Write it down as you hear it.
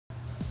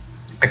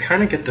I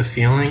kind of get the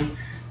feeling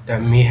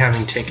that me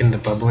having taken the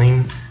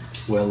bubbling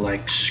will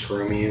like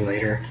screw me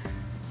later,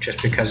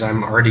 just because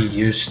I'm already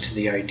used to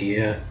the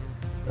idea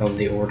of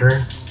the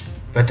order.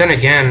 But then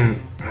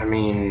again, I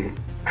mean,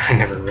 I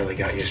never really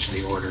got used to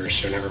the order,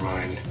 so never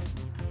mind.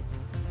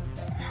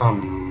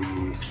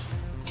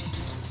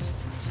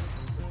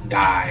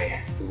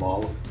 Die.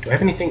 Lol. Do I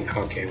have anything?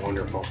 Okay,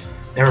 wonderful.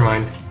 Never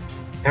mind.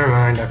 Never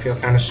mind, I feel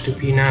kind of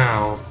stupid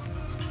now.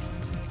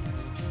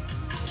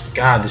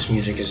 God, this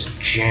music is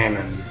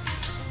jamming.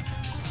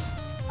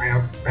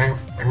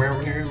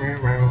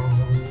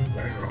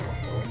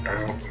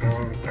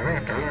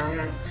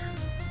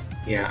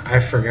 Yeah, I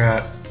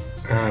forgot.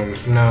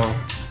 No,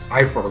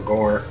 I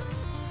forgot.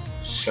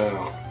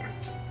 So,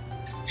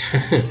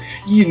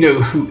 you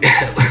know who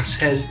else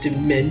has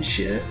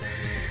dementia?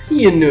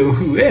 You know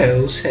who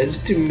else has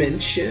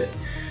dementia?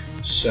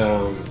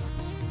 So,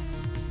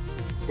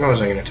 what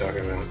was I going to talk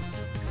about?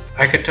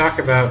 I could talk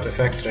about the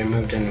fact that I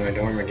moved into my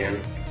dorm again.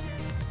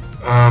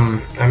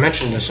 I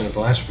mentioned this in a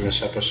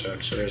Blasphemous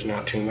episode, so there's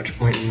not too much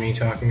point in me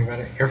talking about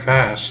it. You're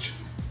fast.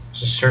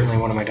 This is certainly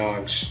one of my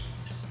dogs.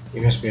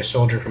 You must be a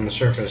soldier from the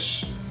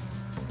surface.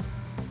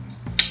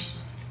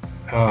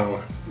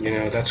 Oh, you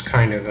know, that's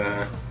kind of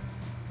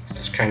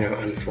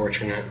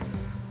unfortunate.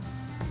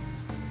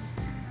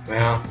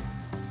 Well,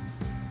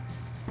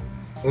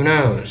 who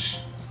knows?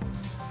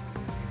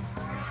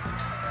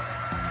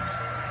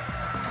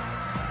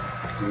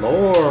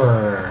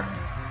 Lore!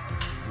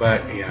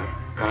 But, yeah,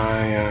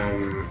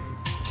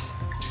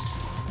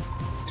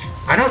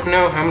 I don't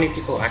know how many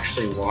people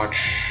actually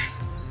watch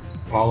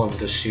all of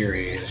the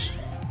series.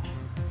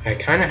 I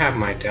kind of have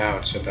my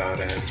doubts about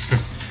it.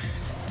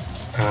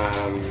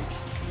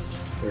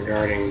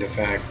 Regarding the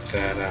fact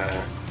that,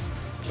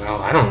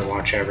 well, I don't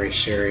watch every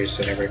series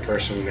that every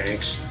person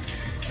makes.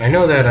 I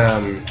know that,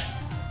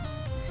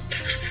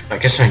 I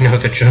guess I know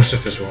that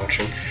Joseph is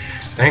watching.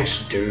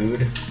 Thanks,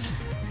 dude.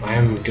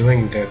 I'm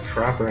doing the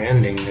proper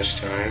ending this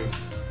time.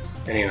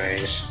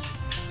 Anyways.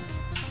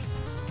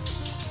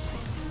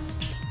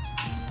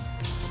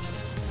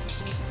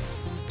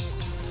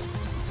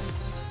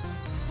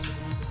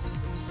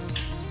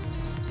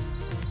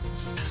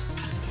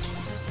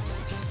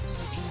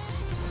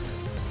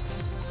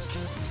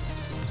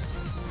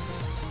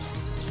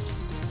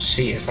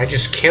 See, if I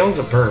just kill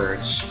the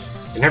birds,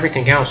 then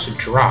everything else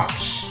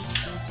drops.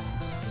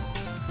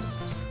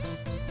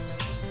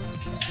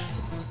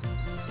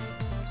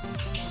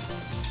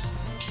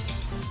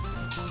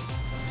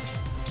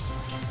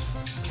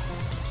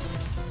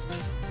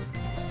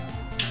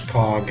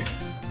 Pog.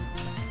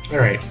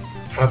 Alright,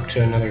 up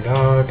to another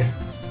dog.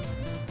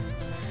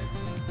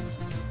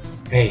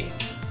 Hey.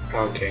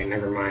 Okay,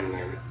 never mind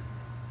then.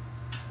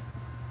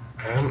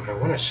 I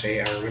want to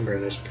say I remember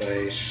this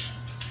place.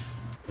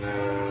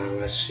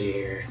 Let's see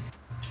here.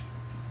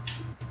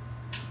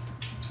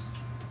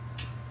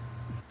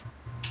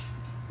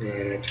 Right,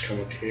 I have to come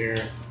up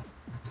here.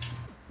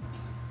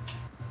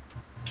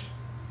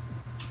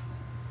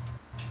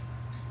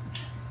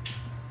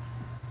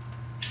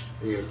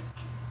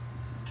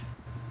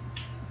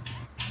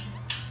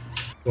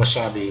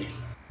 Wasabi.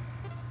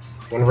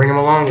 Want to bring him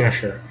along? Yeah,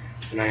 sure.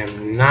 And I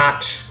am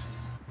not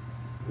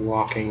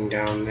walking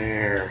down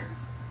there.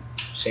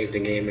 Save the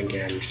game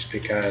again, just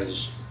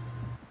because.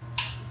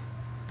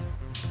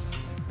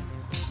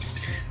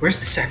 Where's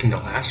the second to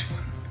last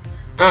one?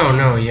 Oh,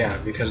 no, yeah,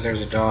 because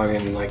there's a dog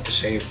in, like, the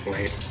save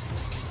point.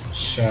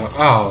 So,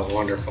 oh,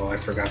 wonderful. I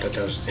forgot that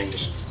those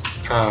things.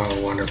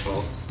 Oh,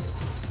 wonderful.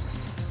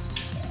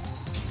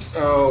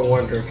 Oh,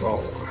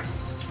 wonderful.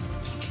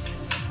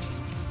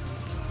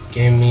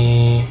 Give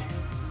me...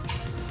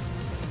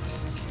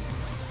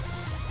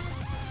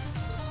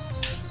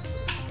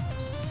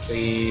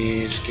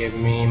 Please give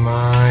me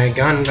my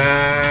gun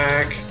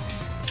back.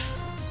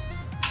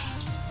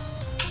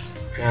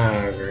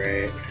 Oh,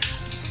 great.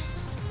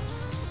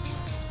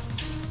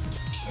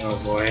 Oh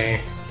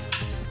boy.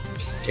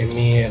 Give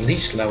me at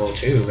least level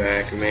 2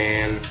 back,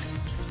 man.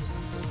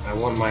 I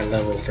want my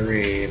level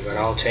 3, but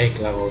I'll take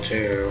level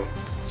 2.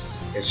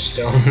 It's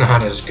still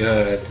not as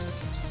good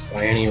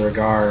by any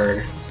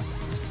regard.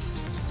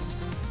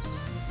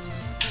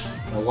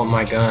 I want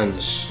my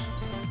guns.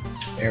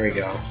 There we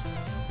go.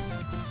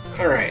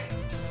 Alright.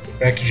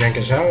 Back to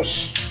Jenka's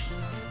house.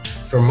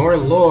 For more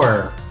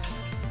lore.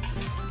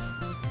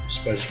 I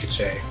suppose you could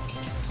say.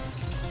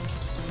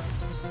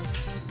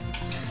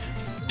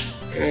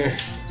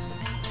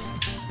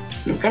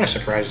 I'm kind of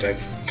surprised I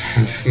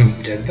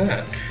did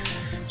that.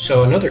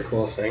 So another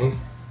cool thing,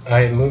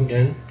 I moved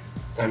in,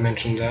 I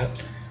mentioned that,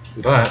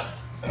 but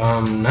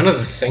none of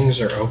the things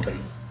are open.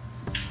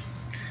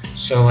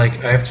 So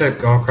like I have to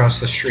go across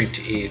the street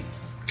to eat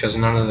because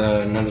none of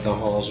the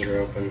halls are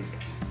open.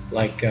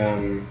 Like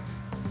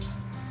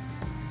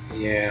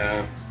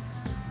yeah.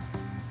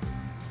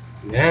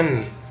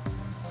 Then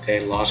they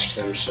lost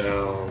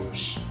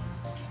themselves.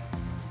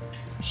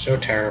 So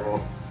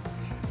terrible.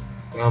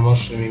 Well,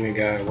 most of the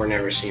Mimiga were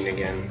never seen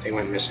again. They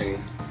went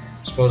missing.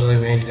 Supposedly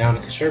made it down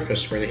to the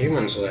surface where the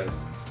humans live.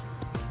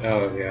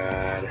 Oh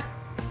god.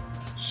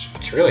 It's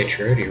It's really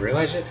true. Do you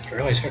realize it? Do you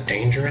realize how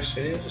dangerous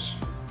it is?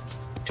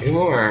 2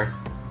 more.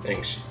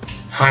 Thanks.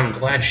 I'm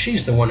glad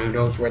she's the one who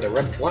knows where the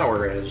red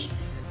flower is.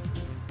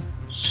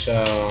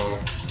 So,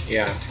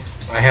 yeah.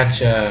 I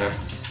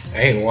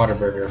ate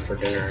Whataburger for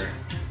dinner.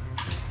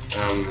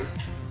 I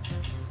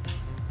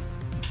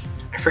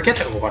forget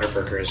that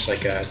Whataburger is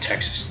like a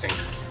Texas thing.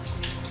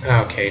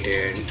 Okay,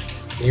 dude.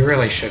 You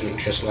really shouldn't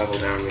just level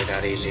down me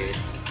that easy.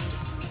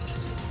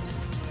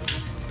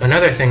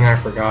 Another thing I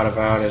forgot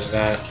about is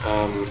that,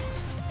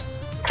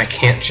 I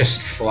can't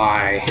just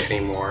fly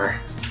anymore.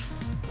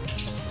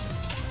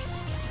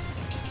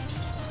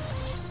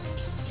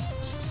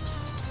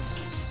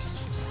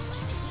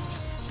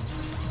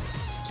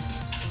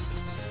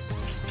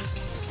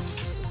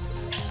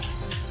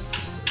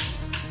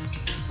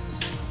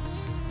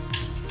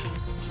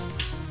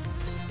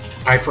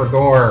 I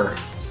forgot.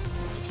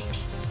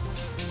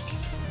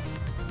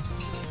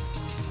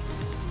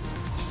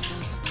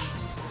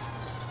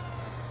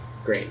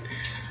 Great.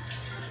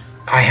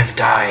 I have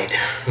died.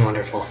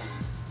 Wonderful.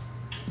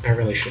 I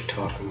really should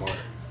talk more.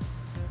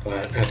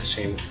 But at the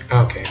same...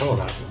 Okay, hold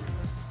on.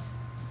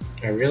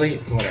 I really...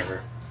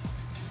 Whatever.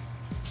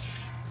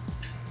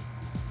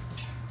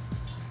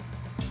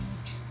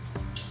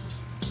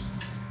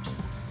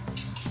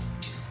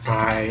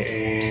 I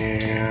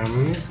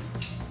am...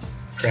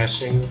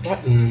 pressing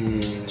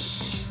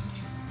buttons.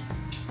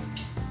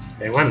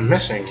 They went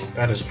missing.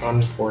 That is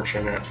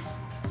unfortunate.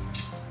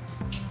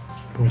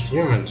 With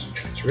humans,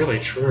 it's really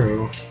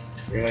true.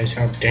 Realize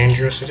how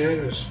dangerous it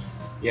is?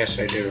 Yes,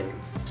 I do.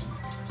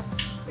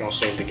 But I'll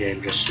save the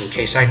game just in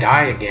case I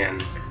die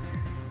again.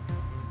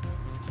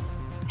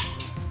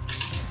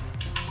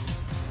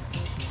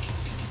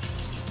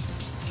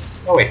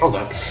 Oh wait, hold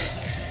up.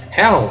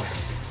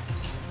 Health!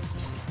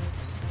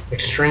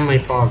 Extremely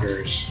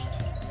poggers.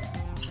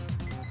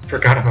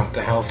 Forgot about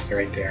the health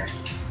right there.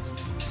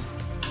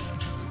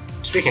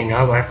 Speaking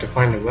of, I have to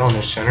find a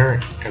wellness center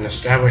and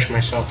establish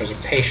myself as a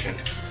patient.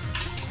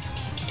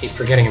 Keep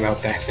forgetting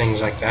about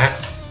things like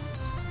that.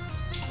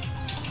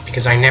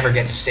 Because I never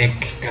get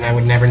sick, and I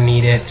would never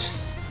need it.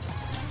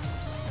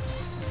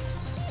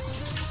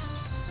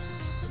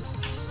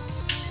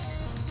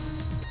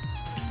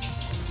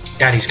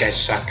 God, these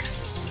guys suck.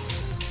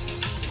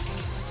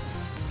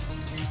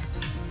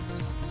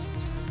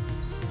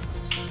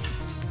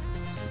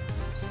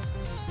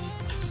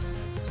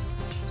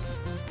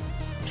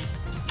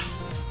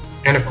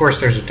 And of course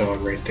there's a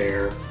dog right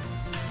there.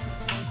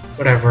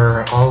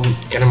 Whatever, I'll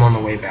get him on the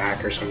way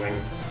back or something.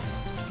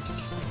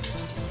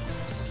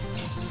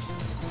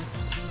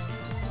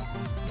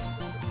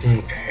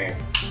 Okay.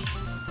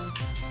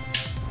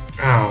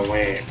 Oh,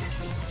 wait.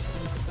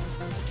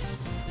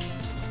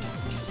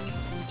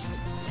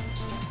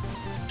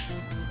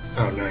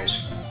 Oh,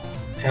 nice.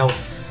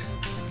 Health.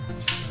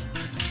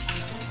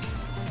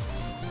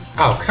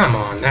 Oh, come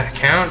on, that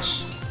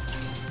counts?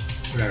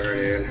 Whatever,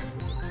 dude.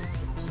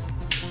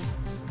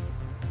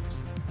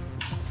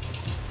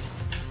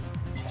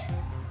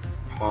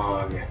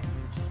 Pog.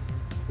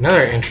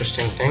 Another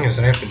interesting thing is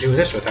that I have to do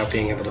this without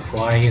being able to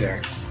fly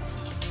either.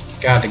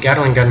 God, the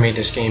Gatling gun made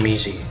this game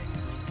easy.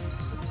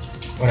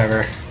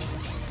 Whatever.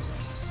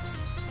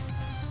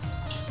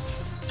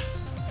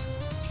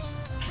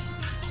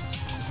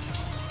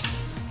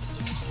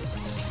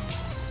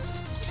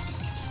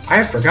 I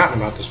had forgotten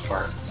about this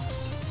part.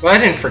 Well, I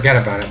didn't forget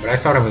about it, but I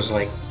thought it was,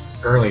 like,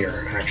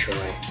 earlier,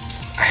 actually.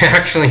 I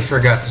actually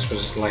forgot this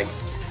was, like,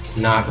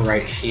 not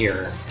right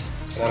here.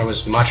 I thought it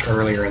was much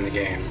earlier in the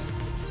game.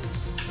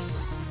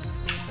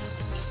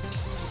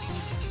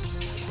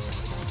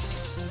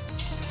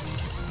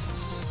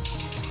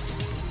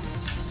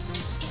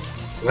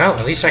 Well,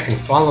 at least I can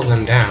follow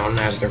them down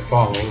as they're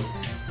falling,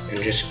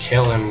 and just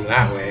kill them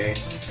that way.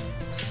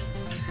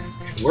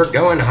 We're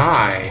going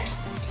high.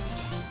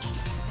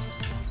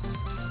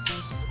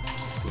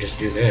 Just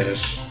do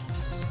this.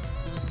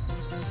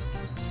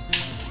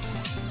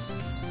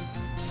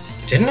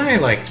 Didn't I,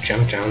 like,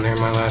 jump down there in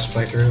my last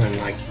playthrough and,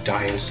 like,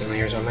 die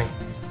instantly or something?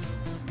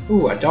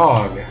 Ooh, a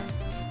dog!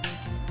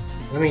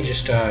 Let me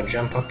just,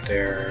 jump up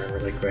there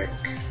really quick.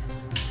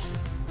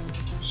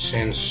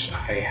 Since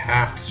I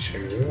have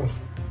to.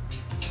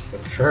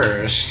 But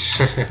first...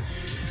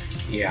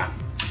 yeah.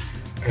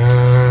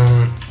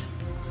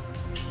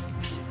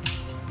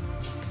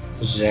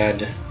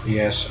 Zed.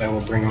 Yes, I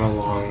will bring him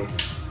along.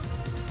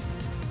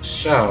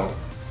 So...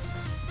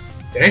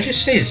 Did I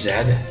just say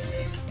Zed?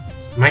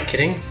 Am I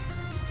kidding?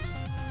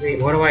 Wait,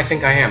 what do I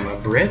think I am? A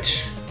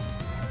Brit?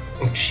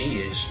 Oh,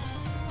 jeez.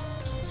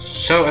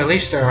 So, at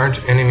least there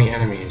aren't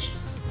enemies.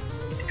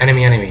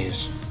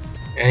 Enemies.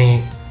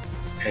 Any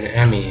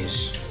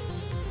anemones.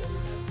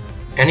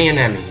 Any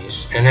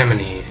anemones.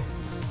 Anemone.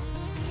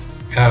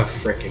 Of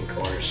frickin'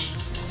 course.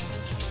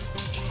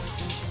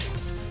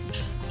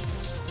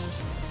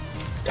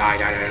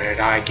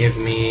 Die. Give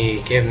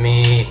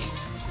me.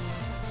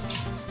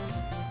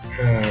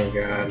 Oh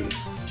god.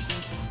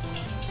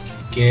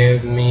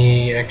 Give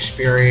me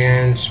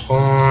experience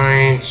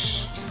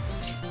points.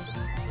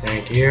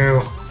 Thank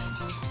you.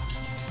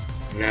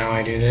 Now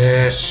I do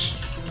this.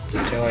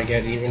 until I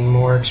get even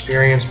more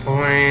experience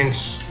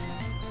points.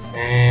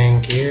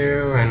 Thank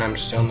you, and I'm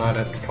still not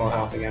at full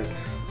health again.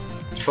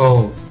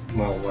 Full,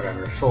 well,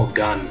 whatever, full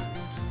gun.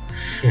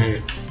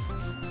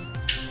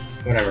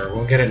 Whatever,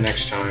 we'll get it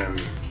next time.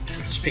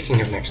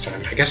 Speaking of next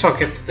time, I guess I'll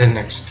get the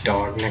next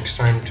dog next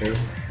time too.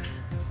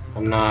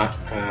 I'm not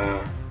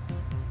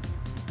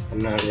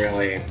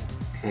really...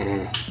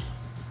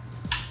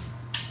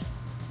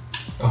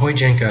 Ahoy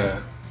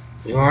Jenka,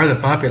 you are the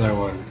popular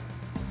one.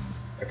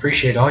 I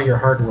appreciate all your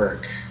hard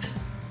work.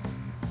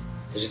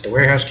 Is it the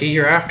warehouse key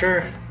you're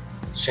after?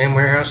 Same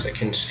warehouse that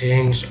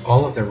contains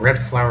all of the red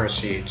flower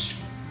seeds.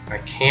 I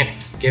can't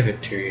give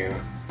it to you.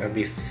 That would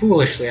be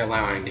foolishly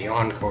allowing the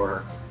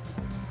encore.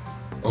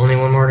 Only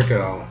one more to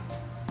go.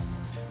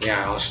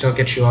 Yeah, I'll still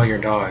get you all your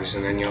dogs,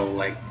 and then you'll,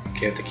 like,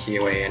 give the key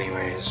away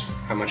anyways.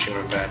 How much you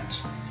want to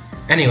bet?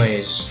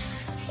 Anyways,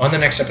 on the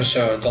next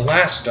episode, the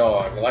last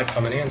dog. Like,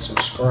 comment, and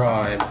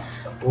subscribe,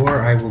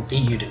 or I will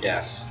beat you to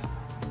death.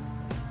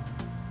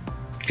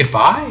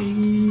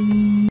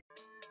 Goodbye!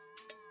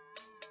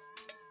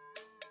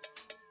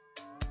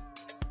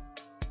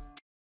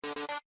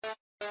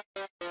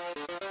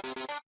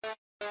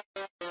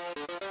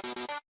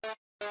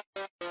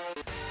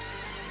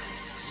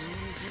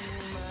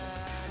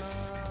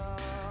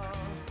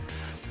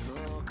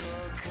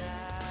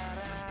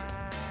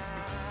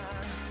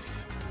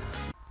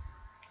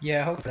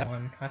 Yeah, I hope that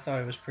one. I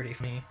thought it was pretty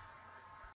funny.